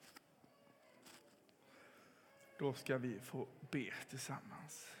Då ska vi få be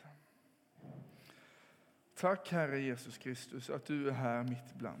tillsammans. Tack Herre Jesus Kristus att du är här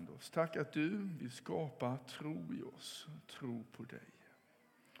mitt bland oss. Tack att du vill skapa tro i oss, tro på dig.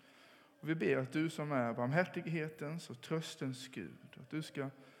 Och vi ber att du som är barmhärtighetens och tröstens Gud, att du ska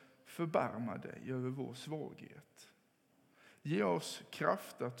förbarma dig över vår svaghet. Ge oss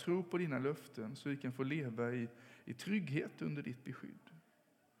kraft att tro på dina löften så vi kan få leva i trygghet under ditt beskydd.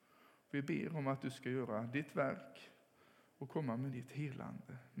 Vi ber om att du ska göra ditt verk och komma med ditt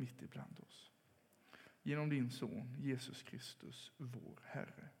helande mitt ibland oss. Genom din son Jesus Kristus, vår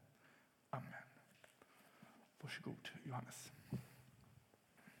Herre. Amen. Varsågod Johannes.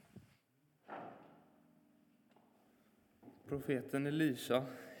 Profeten Elisha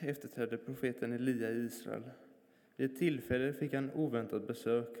efterträdde profeten Elia i Israel. Vid ett tillfälle fick han oväntat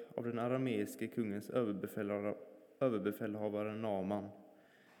besök av den arameiske kungens överbefälhavare Naaman.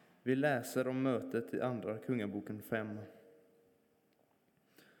 Vi läser om mötet i andra kungaboken 5.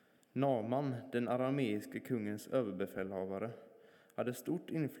 Naaman, den arameiske kungens överbefälhavare, hade stort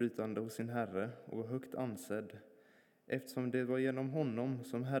inflytande hos sin herre och var högt ansedd, eftersom det var genom honom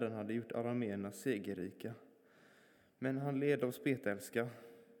som herren hade gjort arameerna segerrika. Men han led av spetälska.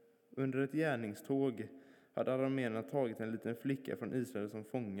 Under ett gärningståg hade arameerna tagit en liten flicka från Israel som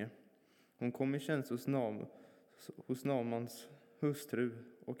fånge. Hon kom i tjänst hos Naamans hustru,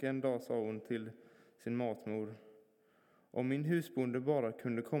 och en dag sa hon till sin matmor: om min husbonde bara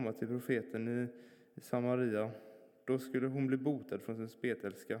kunde komma till profeten i Samaria, då skulle hon bli botad från sin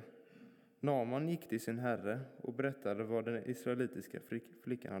spetälska. Naaman gick till sin herre och berättade vad den israelitiska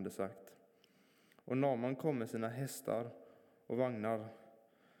flickan hade sagt. Och Naaman kom med sina hästar och vagnar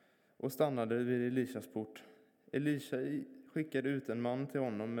och stannade vid Elishas port. Elisha skickade ut en man till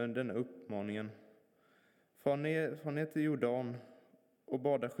honom med denna uppmaningen: Far ner till Jordan och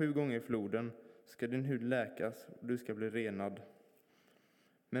bada 7 gånger i floden, ska din hud läkas och du ska bli renad.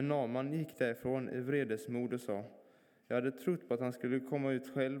 Men Naaman gick därifrån i vredesmod och sa: jag hade trott på att han skulle komma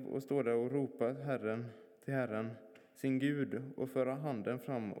ut själv och stå där och ropa till Herren, sin Gud, och föra handen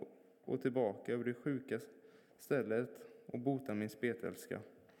fram och tillbaka över det sjuka stället och bota min spetälska.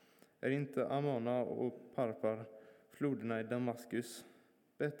 Är inte Amana och Parpar, floderna i Damaskus,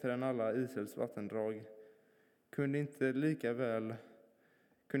 bättre än alla Israels vattendrag? Kunde jag inte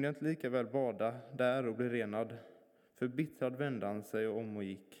lika väl bada där och bli renad? Förbittrad vände han sig om och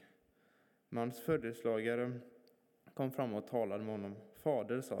gick. Mans följeslagare kom fram och talade med honom.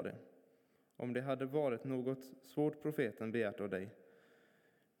 Fader, sa det, om det hade varit något svårt profeten begärt av dig,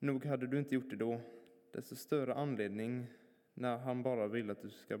 nog hade du inte gjort det då. Desto större anledning när han bara vill att du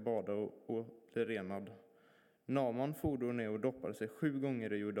ska bada och bli renad. Naaman for då ner och doppade sig 7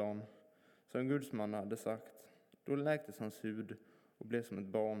 gånger i Jordan, som gudsmannen hade sagt. Då läktes hans hud och blev som ett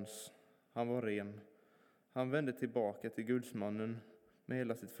barns. Han var ren. Han vände tillbaka till gudsmannen med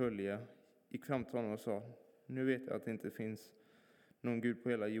hela sitt följe, gick fram till honom och sa: nu vet jag att det inte finns någon Gud på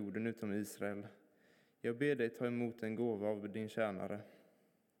hela jorden utom Israel. Jag ber dig ta emot en gåva av din tjänare.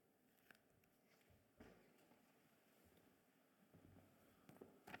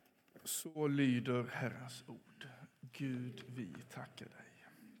 Så lyder Herrens ord. Gud, vi tackar dig.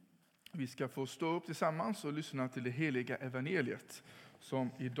 Vi ska få stå upp tillsammans och lyssna till det heliga evangeliet som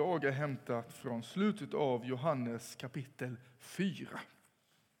idag är hämtat från slutet av Johannes kapitel 4.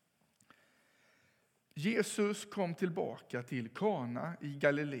 Jesus kom tillbaka till Kana i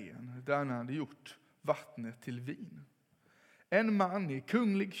Galileen där han hade gjort vattnet till vin. En man i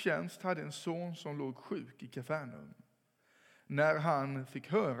kunglig tjänst hade en son som låg sjuk i Kafarnaum. När han fick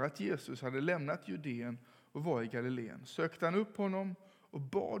höra att Jesus hade lämnat Judeen och var i Galileen sökte han upp honom och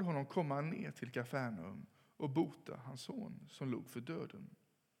bad honom komma ner till Kafarnaum och bota hans son som låg för döden.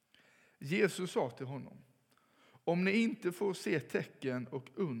 Jesus sa till honom: om ni inte får se tecken och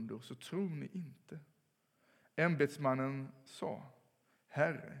under så tror ni inte. Ämbetsmannen sa: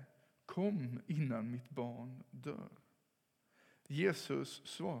 Herre, kom innan mitt barn dör. Jesus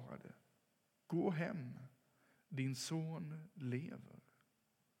svarade: gå hem, din son lever.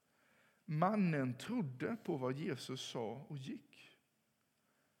 Mannen trodde på vad Jesus sa och gick.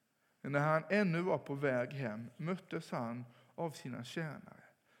 När han ännu var på väg hem möttes han av sina tjänare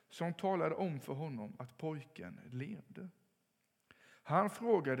som talade om för honom att pojken levde. Han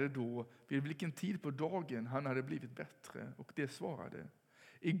frågade då vid vilken tid på dagen han hade blivit bättre, och det svarade: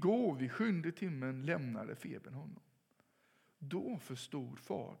 igår vid 7:e timmen lämnade febern honom. Då förstod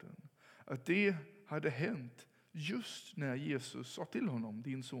fadern att det hade hänt just när Jesus sa till honom: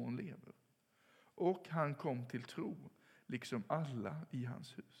 din son lever. Och han kom till tro, liksom alla i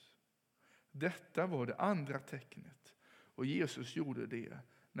hans hus. Detta var det andra tecknet, och Jesus gjorde det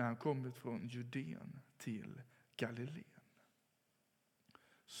när han kommit från Judeen till Galileen.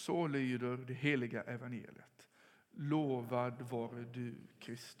 Så lyder det heliga evangeliet. Lovad vare du,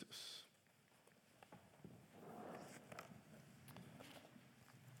 Kristus.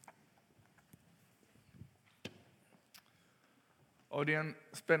 Och det är en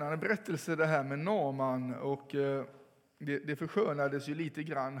spännande berättelse det här med Naaman, och det förskönades ju lite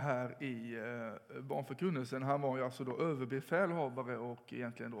grann här i barnförkunnelsen. Han var ju alltså då överbefälhavare och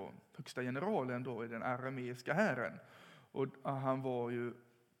egentligen då högsta generalen då i den arameiska hären. Och han var ju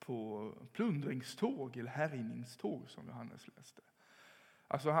på plundringståg eller härjningståg som Johannes läste.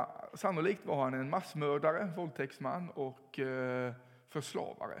 Alltså sannolikt var han en massmördare, våldtäktsman och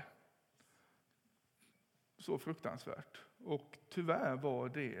förslavare. Så fruktansvärt. Och tyvärr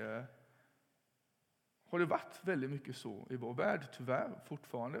har det varit väldigt mycket så i vår värld, tyvärr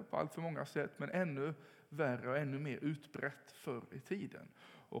fortfarande på allt för många sätt, men ännu värre och ännu mer utbrett förr i tiden.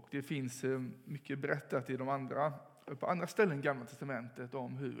 Och det finns mycket berättat på andra ställen i Gamla testamentet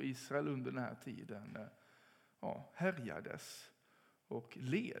om hur Israel under den här tiden härjades och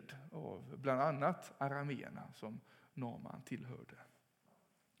led av bland annat arameerna som Naaman tillhörde.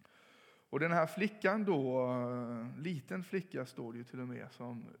 Och den här flickan då, liten flicka står det ju till och med,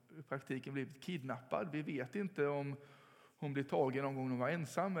 som i praktiken blivit kidnappad. Vi vet inte om hon blev tagen någon gång hon var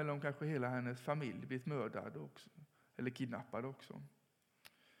ensam eller om kanske hela hennes familj blivit mördad också, eller kidnappad också.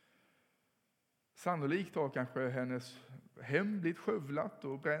 Sannolikt har kanske hennes hem blivit skövlat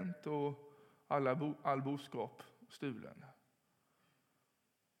och bränt och all boskap stulen.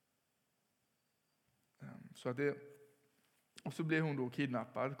 Och så blir hon då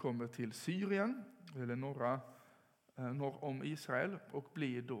kidnappad, kommer till Syrien eller norr om Israel och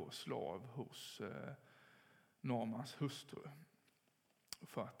blir då slav hos Naamans hustru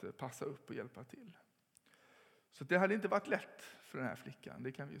för att passa upp och hjälpa till. Så det hade inte varit lätt för den här flickan,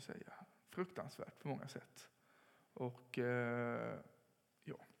 det kan vi ju säga. Fruktansvärt på många sätt. Och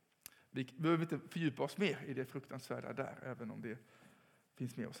vi behöver inte fördjupa oss mer i det fruktansvärda där, även om det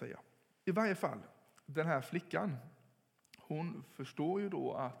finns mer att säga. I varje fall, den här flickan, hon förstår ju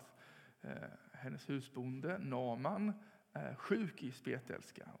då att hennes husbonde Naaman är sjuk i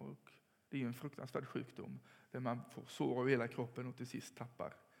spetälska. Och det är ju en fruktansvärd sjukdom där man får sår över hela kroppen och till sist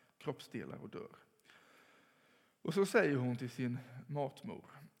tappar kroppsdelar och dör. Och så säger hon till sin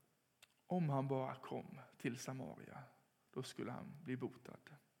matmor: om han bara kom till Samaria, då skulle han bli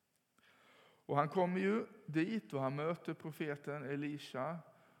botad. Och han kommer ju dit och han möter profeten Elisha.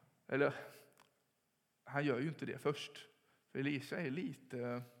 Eller, han gör ju inte det först. För Elisha är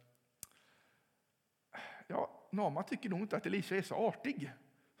lite... Naaman tycker nog inte att Elisha är så artig.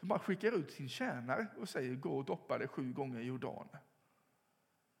 Så bara skickar ut sin tjänare och säger: gå och doppa dig 7 gånger i Jordan.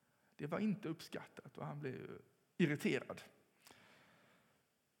 Det var inte uppskattat och han blev irriterad.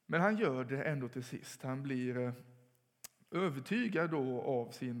 Men han gör det ändå till sist. Han blir övertygad då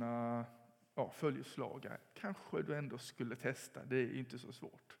av sina följeslagare. Kanske du ändå skulle testa, det är inte så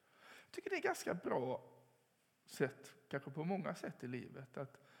svårt. Jag tycker det är ganska bra sätt, kanske på många sätt i livet,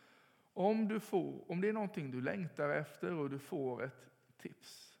 att om det är någonting du längtar efter och du får ett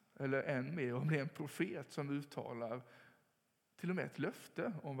tips, eller än mer om det är en profet som uttalar till och med ett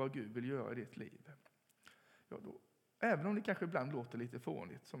löfte om vad Gud vill göra i ditt liv. Då, även om det kanske ibland låter lite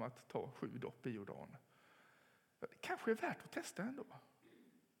fånigt som att ta 7 dopp i Jordan. Det kanske är värt att testa ändå.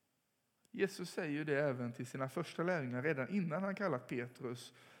 Jesus säger det även till sina första lärjungar. Redan innan han kallat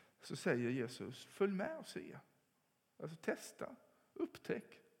Petrus så säger Jesus: följ med och se. Alltså testa,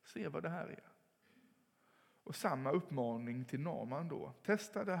 upptäck, se vad det här är. Och samma uppmaning till Naaman då.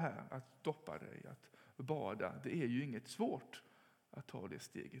 Testa det här att doppa dig, att bada. Det är ju inget svårt att ta det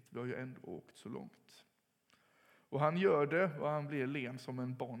steget. Vi har ju ändå åkt så långt. Och han gör det och han blir len som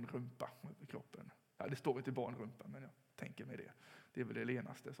en barnrumpa över kroppen. Ja, det står inte barnrumpa, men jag tänker mig det. Det är väl det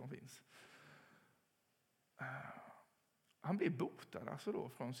lenaste som finns. Han blir botad alltså då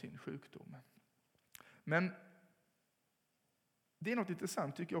från sin sjukdom. Men det är något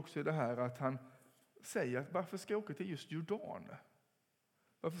intressant tycker jag också i det här att han säger att varför ska jag åka till just Jordan?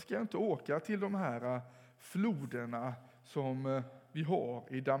 Varför ska jag inte åka till de här floderna som vi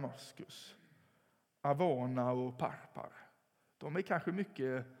har i Damaskus? Avana och Parpar. De är kanske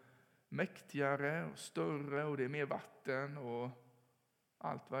mycket mäktigare och större och det är mer vatten och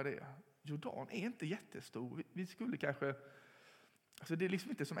allt vad det är. Jordan är inte jättestor. Vi skulle kanske... Alltså det är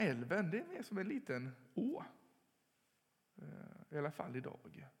liksom inte som älven, det är mer som en liten å. I alla fall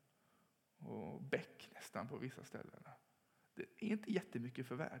idag. Och bäck nästan på vissa ställen. Det är inte jättemycket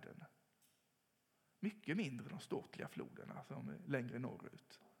för världen. Mycket mindre de ståtliga floderna som är längre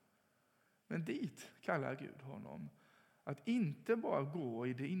norrut. Men dit kallar Gud honom. Att inte bara gå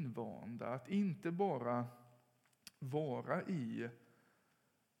i det invanda, att inte bara vara i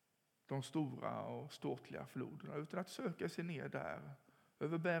de stora och ståtliga floderna, utan att söka sig ner där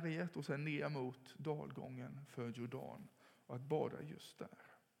över berget och sen ner mot dalgången för Jordan och att bada just där.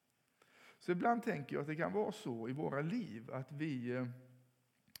 Så ibland tänker jag att det kan vara så i våra liv att vi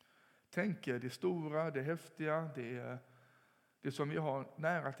tänker det stora, det häftiga, det som vi har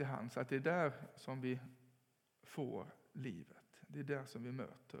nära till hands, att det är där som vi får livet. Det är där som vi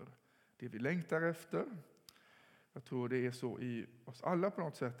möter det vi längtar efter. Jag tror det är så i oss alla på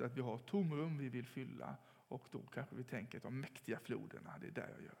något sätt att vi har tomrum vi vill fylla, och då kanske vi tänker att de mäktiga floderna, det är där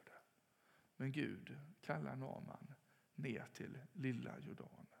jag gör det. Men Gud kallar Naaman ner till lilla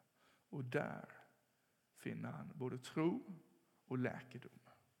Jordan, och där finner han både tro och läkedom.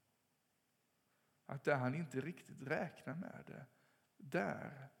 Att där han inte riktigt räknar med det,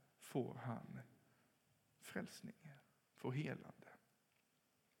 där får han frälsning, får helande.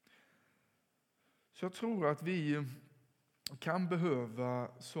 Så jag tror att vi kan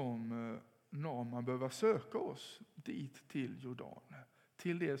behöva, som Naaman, behöva söka oss dit till Jordan.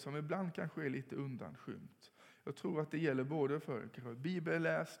 Till det som ibland kanske är lite undanskymt. Jag tror att det gäller både för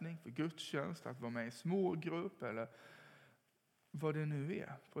bibelläsning, för gudstjänst, att vara med i smågrupp eller vad det nu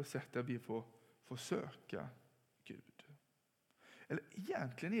är, på ett sätt där vi får söka Gud. Eller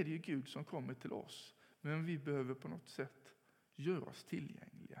egentligen är det ju Gud som kommer till oss, men vi behöver på något sätt göra oss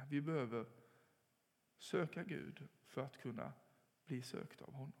tillgängliga. Vi behöver söka Gud för att kunna bli sökt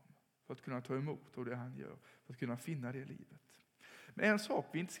av honom. För att kunna ta emot av det han gör. För att kunna finna det livet. Men en sak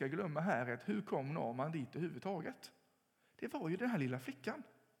vi inte ska glömma här är att hur kom Naaman dit överhuvudtaget? Det var ju den här lilla flickan.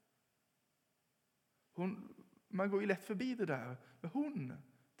 Man går ju lätt förbi det där. Men hon,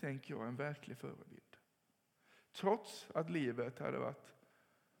 tänker jag, är en verklig förebild. Trots att livet hade varit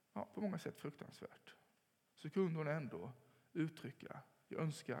på många sätt fruktansvärt, så kunde hon ändå uttrycka: jag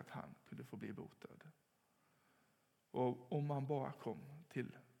önskar att han kunde få bli botad. Och om man bara kom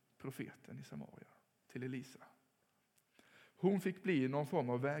till profeten i Samaria, till Elisa. Hon fick bli någon form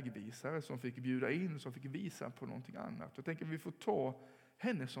av vägvisare som fick bjuda in, som fick visa på någonting annat. Jag tänker att vi får ta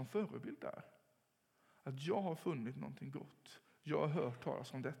henne som förebild där. Att jag har funnit någonting gott. Jag har hört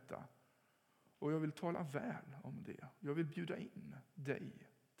talas om detta. Och jag vill tala väl om det. Jag vill bjuda in dig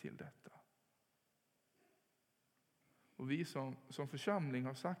till detta. Och vi som församling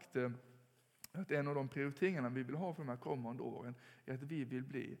har sagt att en av de prioriteringarna vi vill ha för de här kommande åren är att vi vill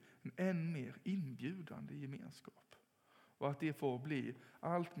bli en än mer inbjudande gemenskap. Och att det får bli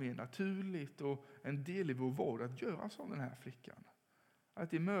allt mer naturligt och en del i vår vardag att göra som den här flickan.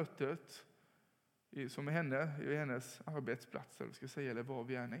 Att i mötet, som är i hennes arbetsplats, eller var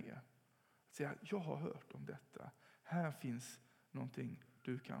vi än är, att säga: jag har hört om detta. Här finns någonting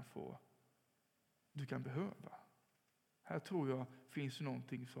du kan behöva. Här tror jag finns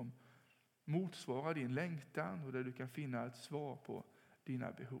någonting som motsvarar din längtan och där du kan finna ett svar på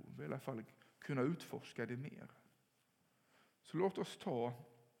dina behov. I alla fall kunna utforska det mer. Så låt oss ta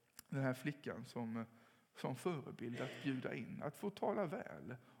den här flickan som förebild att bjuda in. Att få tala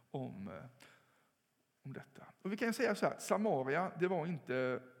väl om detta. Och vi kan säga så här: Samaria, det var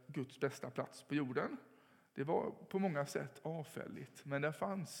inte Guds bästa plats på jorden. Det var på många sätt avfälligt. Men där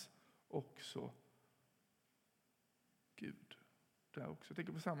fanns också Gud. Där också. Jag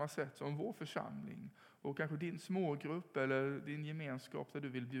tänker på samma sätt som vår församling och kanske din smågrupp eller din gemenskap där du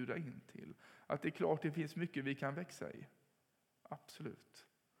vill bjuda in till. Att det är klart det finns mycket vi kan växa i. Absolut.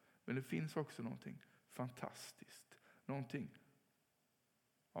 Men det finns också någonting fantastiskt. Någonting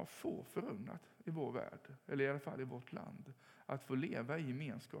få förunnat i vår värld, eller i alla fall i vårt land. Att få leva i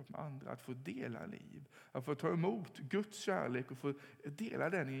gemenskap med andra, att få dela liv. Att få ta emot Guds kärlek och få dela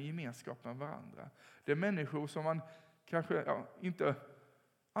den i gemenskap med varandra. Det är människor som man kanske inte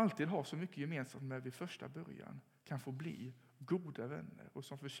alltid har så mycket gemensamt med vid första början, kan få bli goda vänner och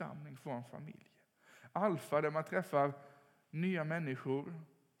som församling få en familj. Alfa, där man träffar nya människor,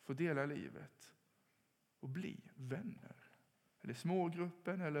 får dela livet och bli vänner. Eller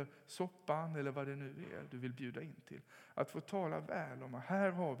smågruppen eller soppan eller vad det nu är du vill bjuda in till. Att få tala väl om att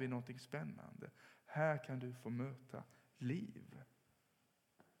här har vi någonting spännande. Här kan du få möta liv.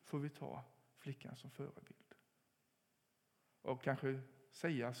 Får vi ta flickan som förebild. Och kanske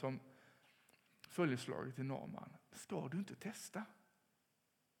säga som följeslaget till Naaman: ska du inte testa?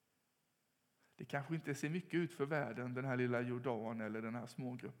 Det kanske inte ser mycket ut för världen, den här lilla Jordan eller den här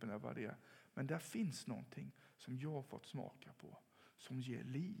smågruppen eller vad det är. Men där finns någonting som jag har fått smaka på, som ger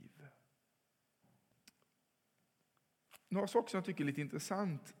liv. Några saker som jag tycker är lite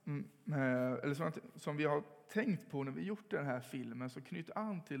intressant, eller som vi har tänkt på när vi gjort den här filmen, som knyter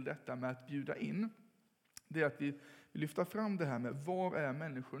an till detta med att bjuda in. Det är att lyfta fram det här med var är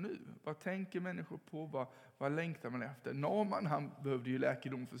människor nu? Vad tänker människor på? Vad längtar man efter? Naaman, han behövde ju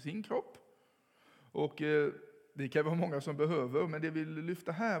läkedom för sin kropp. Och det kan vara många som behöver, men det vi vill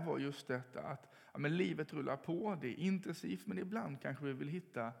lyfta här var just detta att men livet rullar på, det är intensivt, men ibland kanske vi vill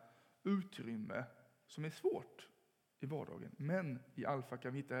hitta utrymme som är svårt i vardagen. Men i Alfa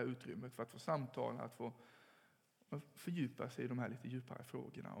kan vi hitta det här utrymmet för att få samtala, att få fördjupa sig i de här lite djupare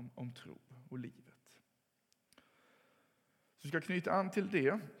frågorna om tro och livet. Så vi ska knyta an till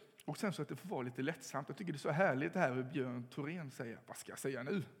det, och sen så att det får vara lite lättsamt. Jag tycker det är så härligt det här hur Björn Thorén säger, vad ska jag säga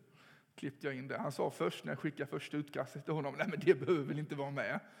nu? Klippte jag in det. Han sa först när jag skickade första utkastet till honom, nej men det behöver väl inte vara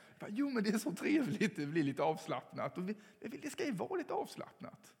med. Bara, jo men det är så trevligt, det blir lite avslappnat. Och det ska ju vara lite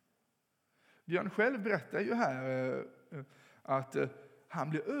avslappnat. Björn själv berättar ju här att han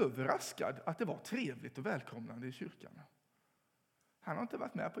blev överraskad att det var trevligt och välkomnande i kyrkan. Han har inte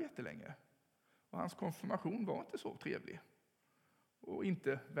varit med på jättelänge. Och hans konfirmation var inte så trevlig. Och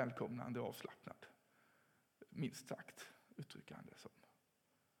inte välkomnande och avslappnad. Minst sagt, uttrycker han det som.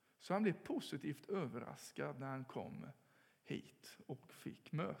 Så han blev positivt överraskad när han kom hit och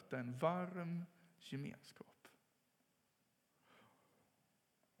fick möta en varm gemenskap.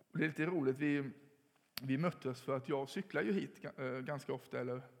 Och det är lite roligt, vi möttes för att jag cyklar ju hit ganska ofta,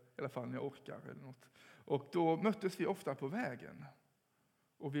 eller i alla fall när jag orkar eller något. Och då möttes vi ofta på vägen.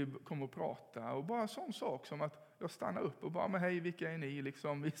 Och vi kom och pratade, och bara sån sak som att jag stannar upp och bara, men hej, vilka är ni?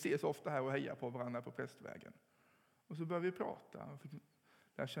 Liksom, vi ses ofta här och hejar på varandra på Prästvägen. Och så började vi prata, och fick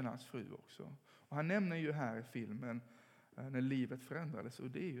lära känna hans fru också. Och han nämner ju här i filmen när livet förändrades,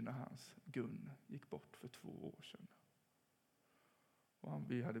 och det är ju när hans Gun gick bort för 2 år sedan.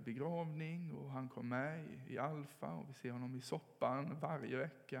 Och vi hade begravning och han kom med i Alfa, och vi ser honom i soppan varje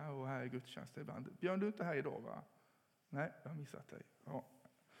vecka och här i gudstjänsten ibland. Björn, du är inte här idag va? Nej, jag har missat dig. Ja.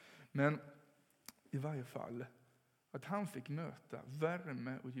 Men i varje fall att han fick möta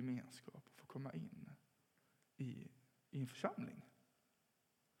värme och gemenskap och få komma in i en församling.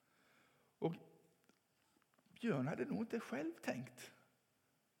 Och Björn hade nog inte själv tänkt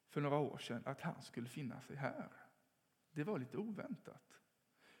för några år sedan att han skulle finna sig här. Det var lite oväntat.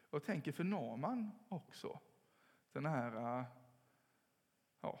 Jag tänker för Naaman också. Den här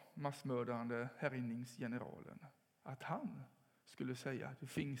massmördande härjningsgeneralen. Att han skulle säga att det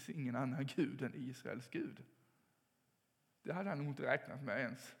finns ingen annan gud än Israels Gud. Det hade han nog inte räknat med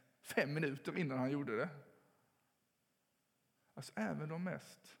ens 5 minuter innan han gjorde det. Alltså även de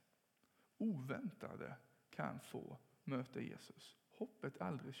mest oväntade kan få möta Jesus. Hoppet är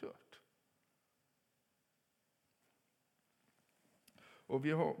aldrig kört. Och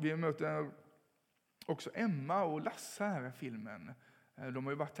vi möter också Emma och Lasse här i filmen. De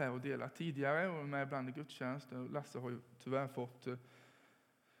har ju varit här och delat tidigare och är med ibland i gudstjänst. Lasse har ju tyvärr fått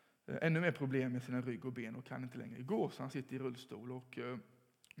ännu mer problem med sina rygg och ben och kan inte längre gå, så han sitter i rullstol. Och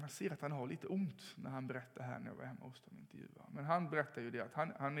man ser att han har lite ont när han berättar här när jag var hemma hos dem och intervjuade. Men han berättar ju det att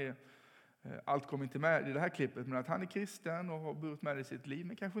han är, allt kommer inte med i det här klippet, men att han är kristen och har burit med det i sitt liv,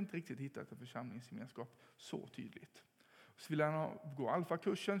 men kanske inte riktigt hittat en församlingsgemenskap så tydligt. Så ville han gå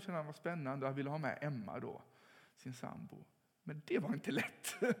Alfa-kursen, kände han var spännande, och han ville ha med Emma då, sin sambo. Men det var inte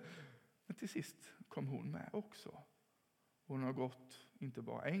lätt. Men till sist kom hon med också. Hon har gått inte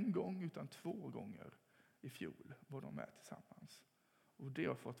bara 1 gång utan 2 gånger i fjol var de med tillsammans. Och det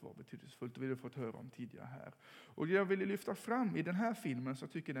har fått vara betydelsefullt, och vi har fått höra om tidigare här. Och det jag ville lyfta fram i den här filmen, så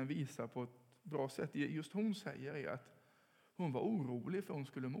tycker den visar på ett bra sätt, just hon säger är att hon var orolig för hon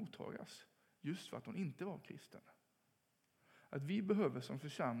skulle mottagas. Just för att hon inte var kristen. Att vi behöver som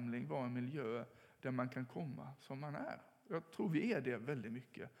församling vara en miljö där man kan komma som man är. Jag tror vi är det väldigt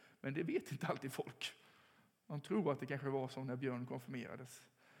mycket, men det vet inte alltid folk. Man tror att det kanske var som när Björn konfirmerades,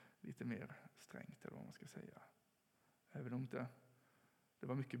 lite mer strängt eller vad man ska säga. Även om det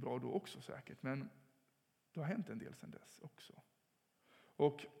var mycket bra då också säkert, men det har hänt en del sedan dess också.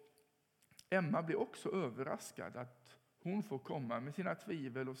 Och Emma blir också överraskad att hon får komma med sina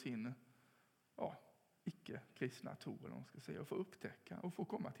tvivel och sin icke-kristna tro, eller vad man ska säga, och få upptäcka och få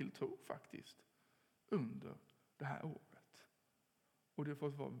komma till tro faktiskt under det här året. Och det får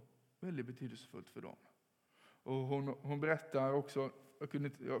vara väldigt betydelsefullt för dem. Och hon berättar också,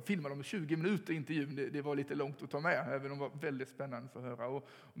 jag filmade dem i 20 minuter intervjun, det var lite långt att ta med, även om det var väldigt spännande för att höra. Och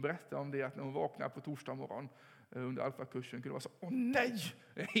hon berättar om det att när hon vaknar på torsdag morgon under Alfa-kursen kunde det vara så, åh nej,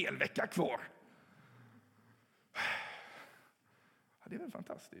 en hel vecka kvar. Ja, det är väl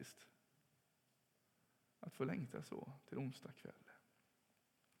fantastiskt att få längta så till onsdag kväll.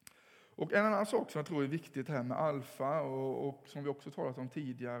 Och en annan sak som jag tror är viktigt här med Alfa och som vi också talat om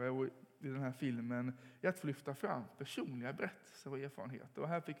tidigare och i den här filmen är att få lyfta fram personliga berättelser och erfarenheter. Och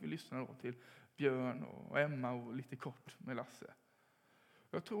här fick vi lyssna då till Björn och Emma och lite kort med Lasse.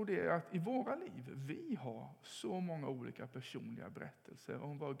 Jag tror det är att i våra liv, vi har så många olika personliga berättelser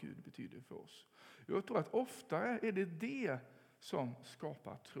om vad Gud betyder för oss. Jag tror att ofta är det som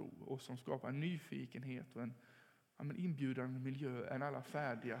skapar tro och som skapar nyfikenhet och en inbjudande miljö än alla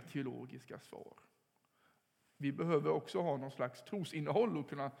färdiga teologiska svar. Vi behöver också ha någon slags trosinnehåll att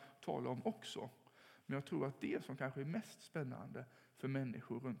kunna tala om också. Men jag tror att det som kanske är mest spännande för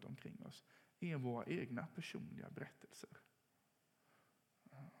människor runt omkring oss är våra egna personliga berättelser.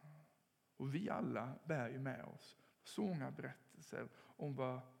 Och vi alla bär ju med oss så många berättelser om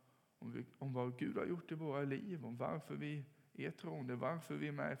vad Gud har gjort i våra liv, om varför vi är troende, varför vi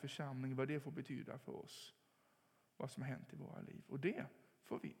är med i församling, vad det får betyda för oss, vad som har hänt i våra liv. Och det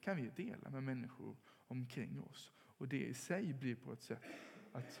kan vi dela med människor omkring oss. Och det i sig blir på ett sätt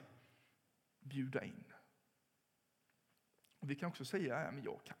att bjuda in. Och vi kan också säga, men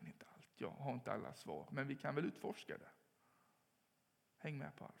jag kan inte allt, jag har inte alla svar, men vi kan väl utforska det. Häng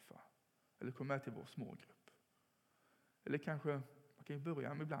med på Alfa. Eller kom med till vår smågrupp. Eller kanske, man kan ju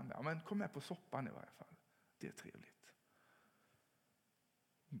börja med ibland, men kom med på soppan i varje fall. Det är trevligt.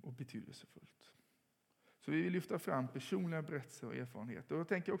 Och betydelsefullt. Så vi vill lyfta fram personliga berättelser och erfarenheter. Och jag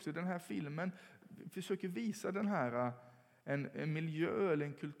tänker också, den här filmen försöker visa den här en miljö eller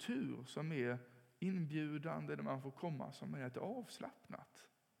en kultur som är inbjudande, där man får komma som är lite avslappnat.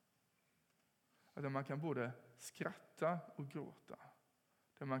 Där man kan både skratta och gråta.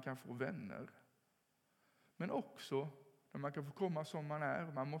 Där man kan få vänner. Men också där man kan få komma som man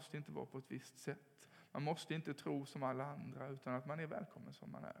är. Man måste inte vara på ett visst sätt. Man måste inte tro som alla andra, utan att man är välkommen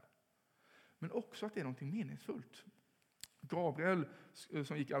som man är. Men också att det är något meningsfullt. Gabriel,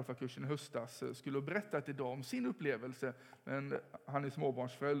 som gick alfakursen i höstas, skulle ha berättat idag om sin upplevelse. Men han är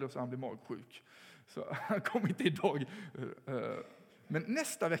småbarnsförälder så han blir magsjuk. Så han kommer inte idag. Men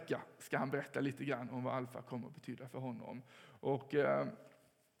nästa vecka ska han berätta lite grann om vad alfa kommer att betyda för honom. Och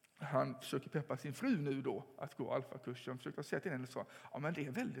han försöker peppa sin fru nu då att gå alfakursen. Försökte säga till henne så, ja men det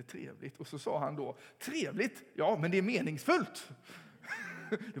är väldigt trevligt. Och så sa han då, trevligt? Ja, men det är meningsfullt.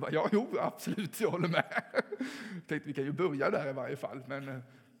 Det var, ja, jo, absolut, jag håller med. Jag tänkte vi kan ju börja där i varje fall. Men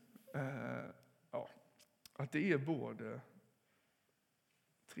ja, att det är både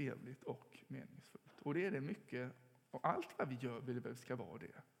trevligt och meningsfullt. Och det är det mycket, och allt vad vi gör vill väl ska vara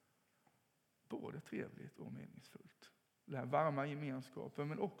det. Både trevligt och meningsfullt. Den här varma gemenskapen,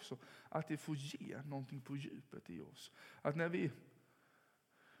 men också att det får ge någonting på djupet i oss. Att när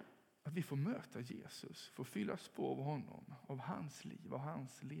vi får möta Jesus, får fyllas på av honom, av hans liv och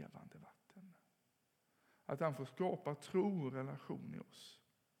hans levande vatten. Att han får skapa tro och relation i oss.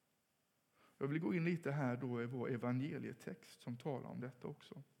 Jag vill gå in lite här då i vår evangelietext som talar om detta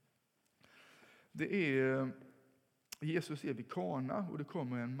också. Det är Jesus är vid Kana och det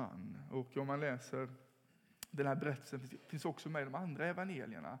kommer en man. Och om man läser den här berättelsen finns också med i de andra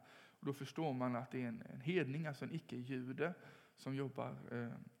evangelierna. Och då förstår man att det är en hedning, alltså en icke-jude som jobbar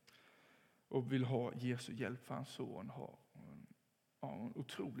och vill ha Jesu hjälp för hans son har en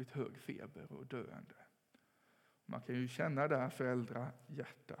otroligt hög feber och döende. Man kan ju känna det här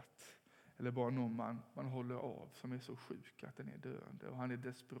föräldrahjärtat. Eller bara någon man håller av som är så sjuk att den är döende. Och han är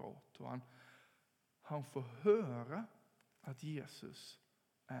desperat. Och han får höra att Jesus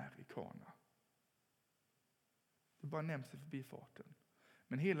är i Kana. Det bara nämns i förbifarten.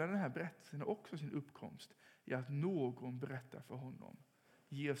 Men hela den här berättelsen har också sin uppkomst i att någon berättar för honom.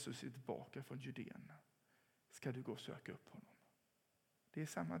 Jesus är tillbaka från Judeen. Ska du gå och söka upp honom? Det är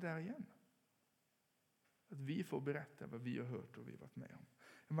samma där igen. Att vi får berätta vad vi har hört och vi har varit med om.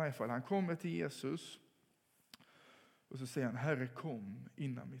 I varje fall, han kommer till Jesus. Och så säger han, Herre kom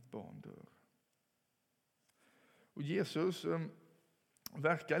innan mitt barn dör. Och Jesus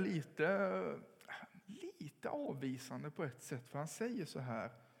verkar lite avvisande på ett sätt. För han säger så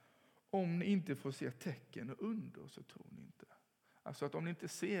här, om ni inte får se tecken och under så tror ni inte. Alltså att om ni inte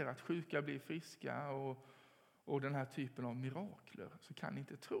ser att sjuka blir friska och den här typen av mirakler så kan ni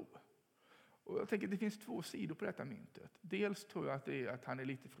inte tro. Och jag tänker att det finns två sidor på detta myntet. Dels tror jag att det är att han är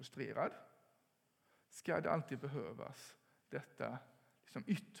lite frustrerad. Ska det alltid behövas detta liksom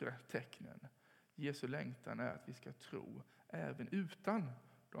yttre tecknen? Jesu längtan är att vi ska tro även utan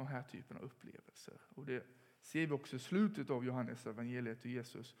de här typen av upplevelser. Och det ser vi också i slutet av Johannes evangeliet och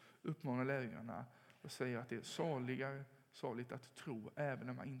Jesus uppmanar lärjungarna och säger att det är saligt att tro även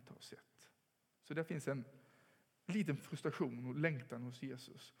när man inte har sett. Så det finns en liten frustration och längtan hos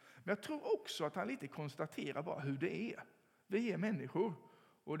Jesus. Men jag tror också att han lite konstaterar bara hur det är. Vi är människor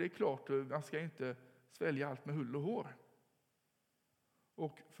och det är klart att man ska inte svälja allt med hull och hår.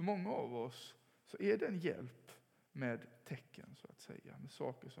 Och för många av oss så är det en hjälp med tecken, så att säga. Med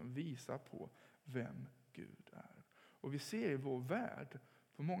saker som visar på vem Gud är. Och vi ser i vår värld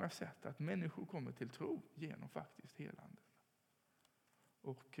på många sätt att människor kommer till tro genom faktiskt helanden.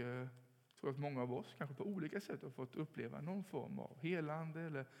 Och jag tror att många av oss kanske på olika sätt har fått uppleva någon form av helande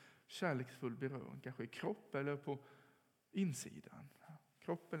eller kärleksfull beröring. Kanske i kropp eller på insidan.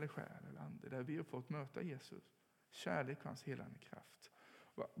 Kropp eller själ eller ande. Där vi har fått möta Jesus. Kärlek och hans helande kraft.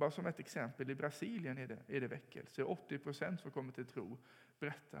 Bara som ett exempel, i Brasilien är det väckelse. 80% som kommer till tro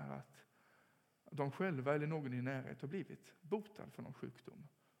berättar att de själva eller någon i närhet har blivit botad för någon sjukdom.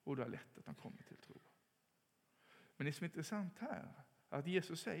 Och det har lett att de kommer till tro. Men det som är intressant här är att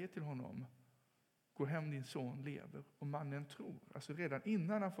Jesus säger till honom: gå hem, din son lever. Och mannen tror. Alltså redan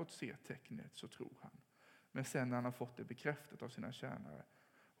innan han fått se tecknet så tror han. Men sen när han har fått det bekräftat av sina tjänare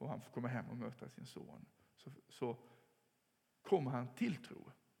och han får komma hem och möta sin son så kommer han till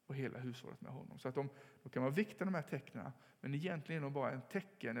tro och hela hushållet med honom. Så att de kan vara viktiga, de här tecknen, men egentligen är de bara en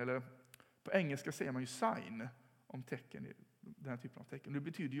tecken, eller på engelska säger man ju sign om tecken, den här typen av tecken. Det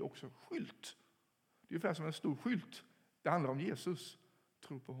betyder ju också skylt. Det är ungefär som en stor skylt. Det handlar om Jesus,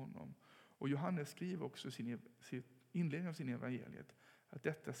 tro på honom. Och Johannes skriver också i sin inledning av sin evangeliet att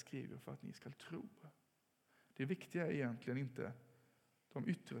detta skriver för att ni ska tro. Det viktiga är egentligen inte de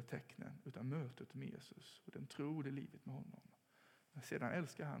yttre tecknen utan mötet med Jesus och den tro och det livet med honom. Men sedan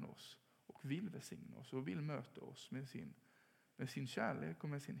älskar han oss och vill välsigna oss och vill möta oss med sin kärlek och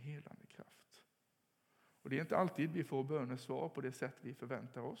med sin helande kraft. Och det är inte alltid vi får bönesvar på det sätt vi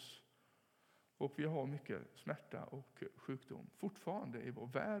förväntar oss. Och vi har mycket smärta och sjukdom fortfarande i vår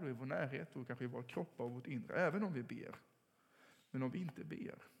värld och i vår närhet och kanske i vår kropp och vårt inre, även om vi ber. Men om vi inte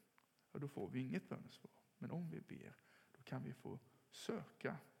ber, då får vi inget bönesvar. Men om vi ber, då kan vi få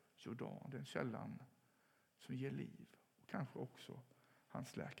söka Jordan, den källan som ger liv och kanske också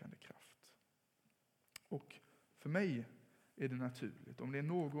hans läkande kraft. Och för mig är det naturligt, om det är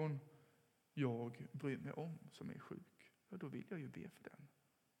någon jag bryr mig om som är sjuk, då vill jag ju be för den.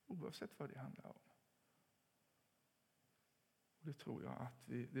 Oavsett vad det handlar om. Och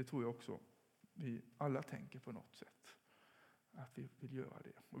det tror jag också vi alla tänker på något sätt. Att vi vill göra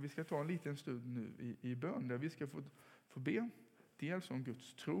det. Och vi ska ta en liten stund nu i bön där vi ska få be dels om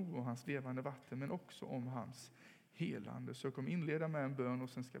Guds tro och hans levande vatten, men också om hans helande. Så jag kommer inleda med en bön och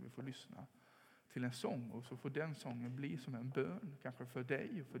sen ska vi få lyssna till en sång. Och så får den sången bli som en bön, kanske för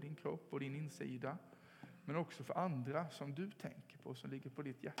dig och för din kropp och din insida. Men också för andra som du tänker på, som ligger på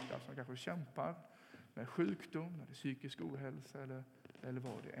ditt hjärta, som kanske kämpar med sjukdom, eller psykisk ohälsa eller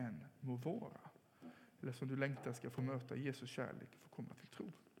vad det än må vara. Eller som du längtar ska få möta Jesus kärlek och få komma till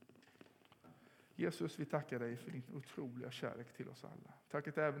tro. Jesus, vi tackar dig för din otroliga kärlek till oss alla. Tack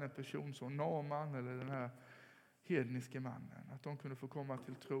att även en person som Naaman eller den här hedniske mannen, att de kunde få komma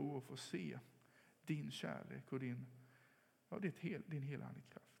till tro och få se din kärlek och din helande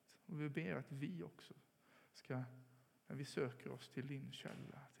kraft. Och vi ber att vi också ska, när vi söker oss till din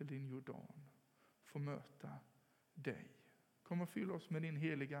källa, till din Jordan, få möta dig. Kom och fyll oss med din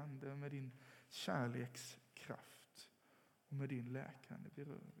heliga ande, med din kärlekskraft och med din läkande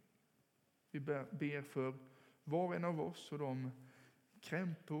beröring. Vi ber för var och en av oss och de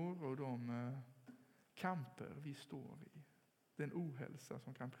krämpor och de kamper vi står i. Den ohälsa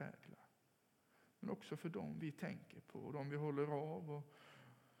som kan prägla. Men också för dem vi tänker på och de vi håller av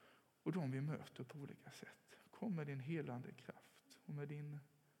och de vi möter på olika sätt. Kom med din helande kraft och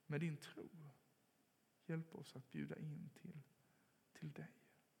med din tro. Hjälp oss att bjuda in till dig.